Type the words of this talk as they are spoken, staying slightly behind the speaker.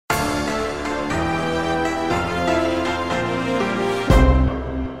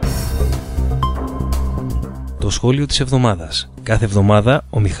σχόλιο της εβδομάδας. Κάθε εβδομάδα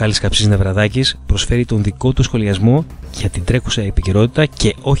ο Μιχάλης Καψής Νευραδάκης προσφέρει τον δικό του σχολιασμό για την τρέχουσα επικαιρότητα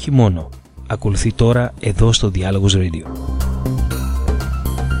και όχι μόνο. Ακολουθεί τώρα εδώ στο Διάλογος Radio.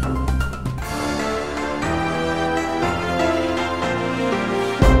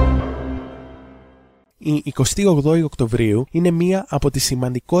 Η 28η Οκτωβρίου είναι μία από τις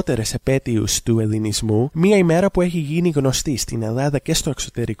σημαντικότερες επέτειους του ελληνισμού, μία ημέρα που έχει γίνει γνωστή στην Ελλάδα και στο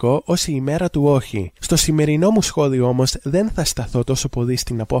εξωτερικό ως η ημέρα του όχι. Στο σημερινό μου σχόλιο όμως δεν θα σταθώ τόσο πολύ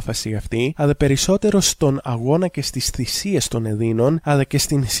στην απόφαση αυτή, αλλά περισσότερο στον αγώνα και στις θυσίες των Ελλήνων, αλλά και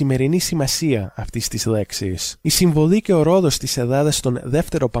στην σημερινή σημασία αυτής της λέξης. Η συμβολή και ο ρόλος της Ελλάδας στον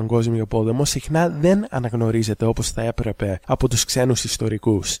Δεύτερο Παγκόσμιο Πόλεμο συχνά δεν αναγνωρίζεται όπως θα έπρεπε από τους ξένους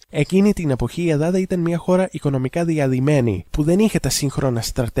ιστορικούς. Εκείνη την εποχή η Ελλάδα ήταν μια χώρα οικονομικά διαδυμένη, που δεν είχε τα σύγχρονα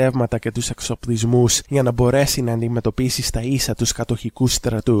στρατεύματα και τους εξοπλισμούς για να μπορέσει να αντιμετωπίσει στα ίσα τους κατοχικούς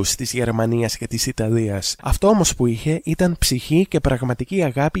στρατούς της Γερμανίας και της Ιταλίας. Αυτό όμως που είχε ήταν ψυχή και πραγματική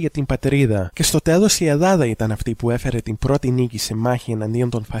αγάπη για την πατρίδα. Και στο τέλος η Ελλάδα ήταν αυτή που έφερε την πρώτη νίκη σε μάχη εναντίον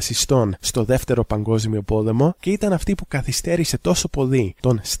των φασιστών στο Δεύτερο Παγκόσμιο Πόλεμο και ήταν αυτή που καθυστέρησε τόσο πολύ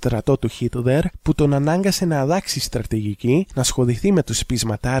τον στρατό του Χίτλερ, που τον ανάγκασε να αλλάξει στρατηγική, να ασχοληθεί με τους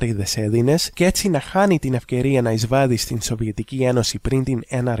πεισματάριδες Έλληνες και έτσι να χάνει την ευκαιρία να εισβάδει στην Σοβιετική Ένωση πριν την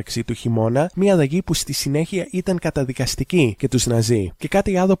έναρξη του χειμώνα, μια αλλαγή που στη συνέχεια ήταν καταδικαστική και τους Ναζί. Και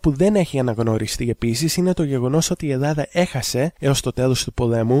κάτι άλλο που δεν έχει αναγνωριστεί επίσης είναι το γεγονός ότι η Ελλάδα έχασε, έως το τέλος του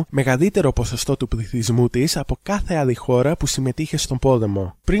πολέμου, μεγαλύτερο ποσοστό του πληθυσμού της από κάθε άλλη χώρα που συμμετείχε στον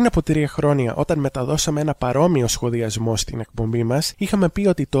πόλεμο. Πριν από 3 χρόνια, όταν μεταδώσαμε ένα παρόμοιο σχολιασμό στην εκπομπή μας, είχαμε πει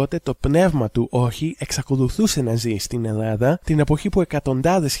ότι τότε το πνεύμα του όχι εξακολουθούσε να ζει στην Ελλάδα, την εποχή που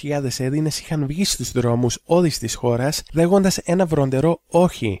εκατοντάδες χιλιάδες Έλληνες είχαν βγει στους δρόμους όλης της χώρας, λέγοντας ένα βροντερό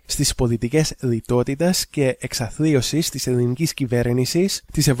όχι στις πολιτικές λιτότητας και εξαθλίωσης της ελληνικής κυβέρνησης,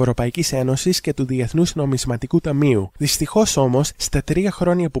 της Ευρωπαϊκής Ένωσης και του Διεθνούς Νομισματικού Ταμείου. Δυστυχώς όμως, στα 3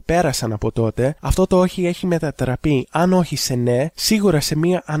 χρόνια που πέρασαν από τότε, αυτό το όχι έχει μετατραπεί, αν όχι σε ναι, σίγουρα σε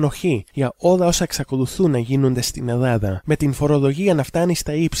μία ανοχή για όλα όσα εξακολουθούν να γίνονται στην Ελλάδα. Με την φορολογία να φτάνει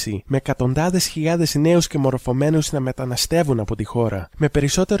στα ύψη, με εκατοντάδες χιλιάδες νέους και μορφωμένους να μεταναστεύουν από τη χώρα, με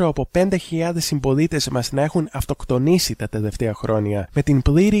περισσότερο από 5.000 συμπολίτες μας να έχουν αυτοκτονήσει τα τελευταία χρόνια, με την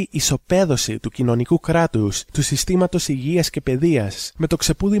πλήρη ισοπαίδωση του κοινωνικού κράτους, του συστήματος υγείας και παιδείας, με το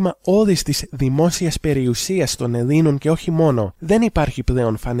ξεπούδημα όλης της δημόσιας περιουσίας των Ελλήνων και όχι μόνο, δεν υπάρχει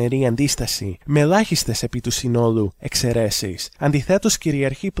πλέον φανερή αντίσταση, με ελάχιστες επί του συνόλου εξαιρέσεις. Αντιθέτως,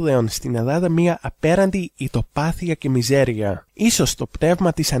 κυριαρχεί πλέον στην Ελλάδα μια απέραντη ητοπάθεια και μιζέρια. Ίσως το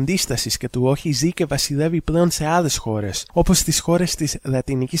πνεύμα της αντίστασης και του όχι ζει και βασιλεύει πλέον σε άλλες χώρες, όπως στις χώρες της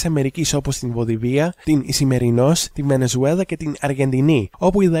Λατινικής Αμερικής, όπως την Βολιβία, την Ισημερινός, τη Βενεζουέλα και την Αργεντινή,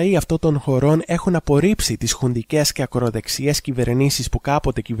 όπου οι λαοί αυτών των χωρών έχουν απορρίψει τις χουντικές και ακροδεξιές κυβερνήσεις που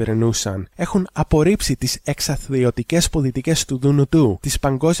κάποτε κυβερνούσαν. Έχουν απορρίψει τις εξαθλιωτικές πολιτικές του Δουνουτού, της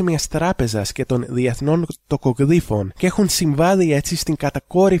Παγκόσμιας Τράπεζας και των διεθνών τοκογλύφων και έχουν συμβάλει έτσι στην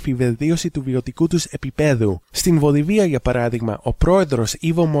κατακόρυφη βελτίωση του βιωτικού τους επίπεδου. Στην Βολιβία, για παράδειγμα, ο πρόεδρος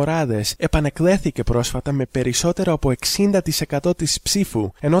Ιβο Μοράδες επανεκλέθηκε πρόσφατα με περισσότερο από 60% της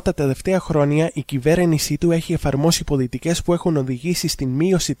ψήφου, ενώ τα τελευταία χρόνια η κυβέρνησή του έχει εφαρμόσει πολιτικές που έχουν οδηγήσει στην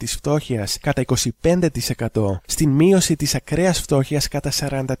μείωση της φτώχειας κατά 25%, στην μείωση της ακραίας φτώχειας κατά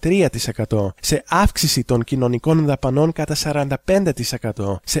 43%, σε αύξηση των κοινωνικών δαπανών κατά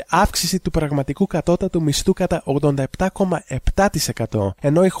 45%, σε αύξηση του πραγματικού κατώτατου μισθού κατά 87,7%,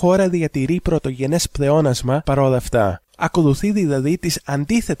 ενώ η χώρα διατηρεί πρωτογενές πλεόνασμα παρόλα αυτά. Ακολουθεί δηλαδή τις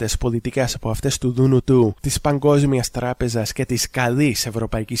αντίθετες πολιτικές από αυτές του Δουνουτού, της Παγκόσμιας Τράπεζας και της καλής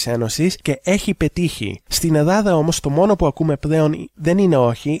Ευρωπαϊκής Ένωσης και έχει πετύχει. Στην Ελλάδα όμως το μόνο που ακούμε πλέον δεν είναι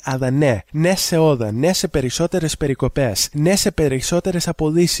όχι, αλλά ναι. Ναι σε όλα, ναι σε περισσότερες περικοπές, ναι σε περισσότερες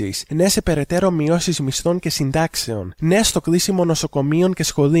απολύσεις, ναι σε περαιτέρω μειώσεις μισθών και συντάξεων, ναι στο κλείσιμο νοσοκομείων και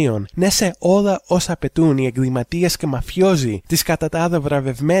σχολείων, ναι σε όλα όσα απαιτούν οι εγκληματίες και μαφιόζοι της κατά τα άλλα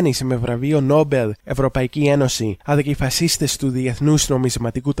βραβευμένης με βραβείο Νόμπελ Ευρωπαϊκή Ένωση, αλλά και οι φασίστες του Διεθνούς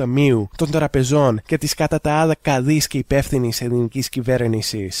Νομισματικού Ταμείου, των τραπεζών και της κατά τα άλλα καλής και υπεύθυνης ελληνικής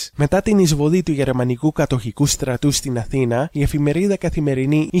κυβέρνησης. Μετά την εισβολή του γερμανικού κατοχικού στρατού στην Αθήνα, η εφημερίδα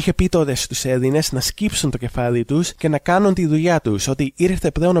Καθημερινή είχε πει τότε στους Έλληνες να σκύψουν το κεφάλι τους και να κάνουν τη δουλειά τους, ότι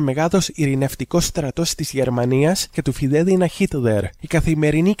ήρθε πλέον ο μεγάλος ειρηνευτικός στρατός της Γερμανίας και του Φιδέλινα Χίτλερ. Η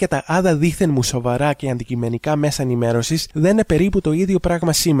Καθημερινή και τα άλλα δίθεν μου σοβαρά και αντικειμενικά μέσα ενημέρωσης λένε περίπου το ίδιο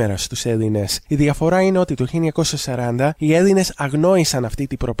πράγμα σήμερα στους Έλληνες. Η διαφορά είναι ότι το 1940 οι Έλληνες αγνόησαν αυτή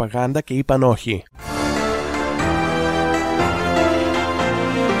την προπαγάνδα και είπαν όχι.